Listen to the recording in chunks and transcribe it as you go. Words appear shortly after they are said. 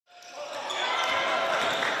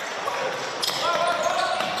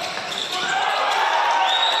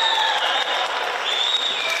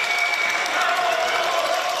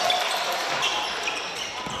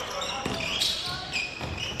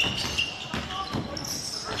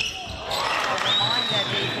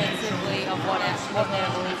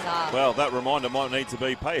Well, that reminder might need to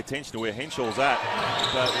be pay attention to where Henshaw's at.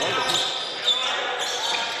 But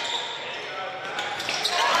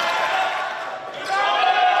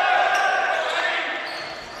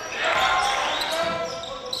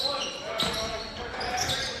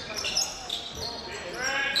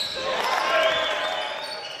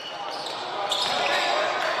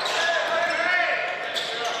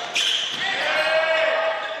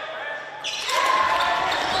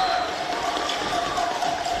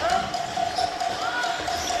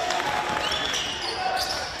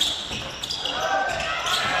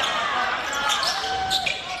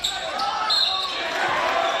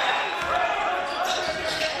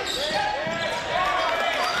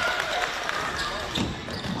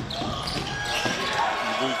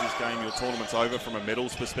tournament's over from a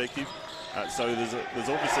medals perspective, so there's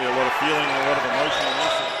obviously a lot of feeling and a lot of emotion in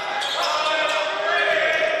this.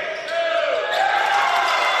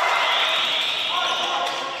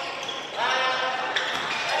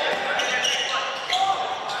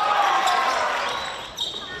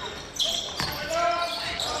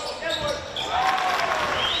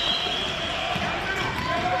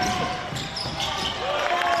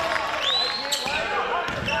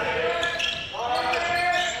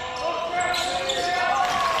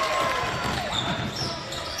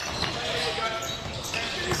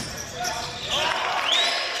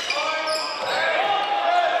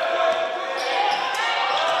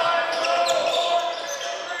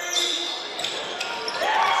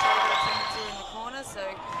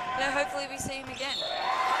 Hopefully we see him again.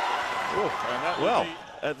 Well,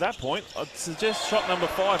 at that point, I'd suggest shot number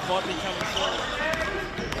 5 might be coming through.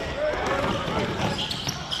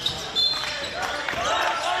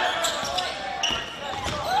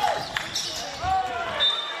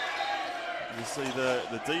 You see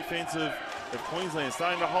the defense of Queensland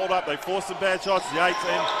starting to hold up. They forced some bad shots. The 8s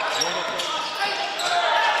and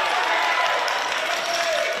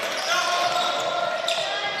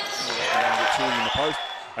in the post.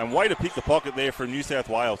 And way to pick the pocket there from New South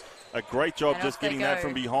Wales. A great job just getting that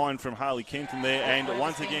from behind from Harley Kenton there. And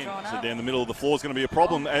once again, so down the middle of the floor is going to be a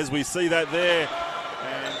problem as we see that there.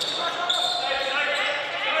 And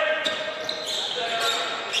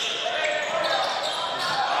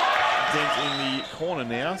Dent in the corner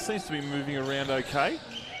now. Seems to be moving around okay.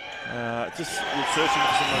 Just searching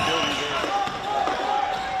for some mobility there.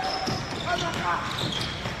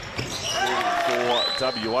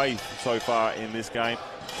 For WA so far in this game.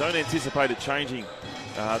 Don't anticipate it changing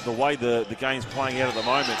the way the game's playing out at the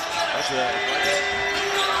moment. That's a